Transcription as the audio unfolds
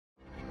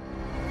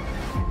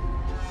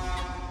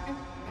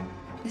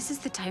This is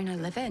the town I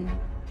live in.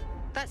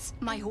 That's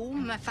my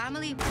home, my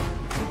family.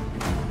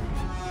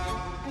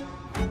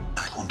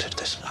 I wanted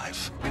this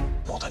life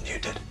more than you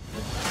did.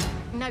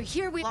 Now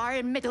here we are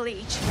in middle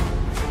age.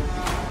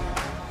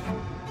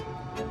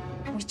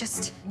 We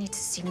just need to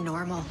seem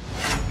normal.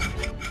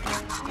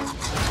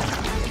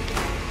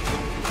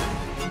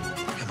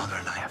 Your mother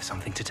and I have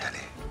something to tell you.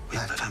 We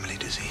have a family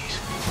disease.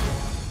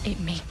 It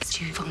makes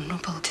you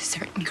vulnerable to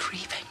certain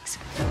cravings.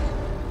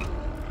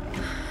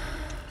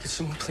 Could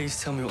someone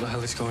please tell me what the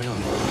hell is going on?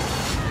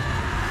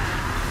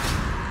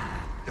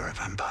 You're a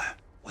vampire.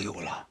 We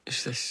all are.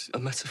 Is this a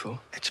metaphor?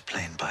 It's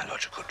plain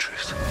biological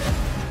truth.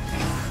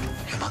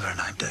 Your mother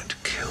and I don't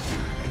kill.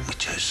 We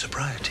chose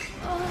sobriety.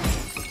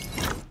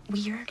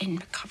 We're in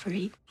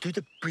recovery. Do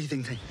the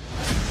breathing thing.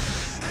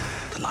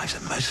 The lives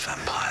of most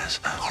vampires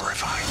are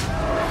horrifying.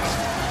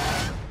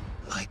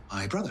 Like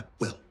my brother,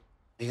 Will.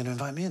 Are you going to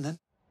invite me in then?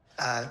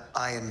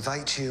 I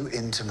invite you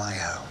into my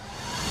home.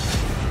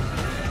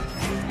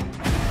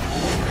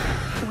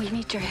 We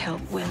need your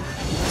help, Will.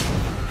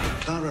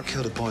 Clara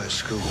killed a boy at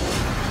school.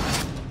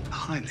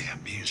 Highly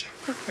amusing.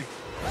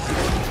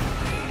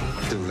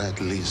 The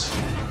Radleys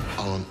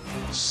aren't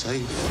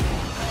safe.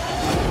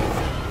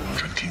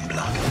 Drinking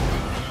blood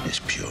is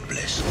pure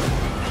bliss.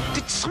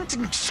 Did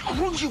something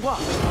screw you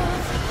up?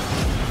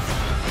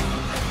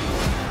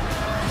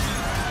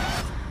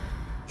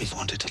 We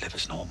wanted to live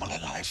as normal a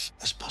life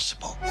as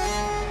possible.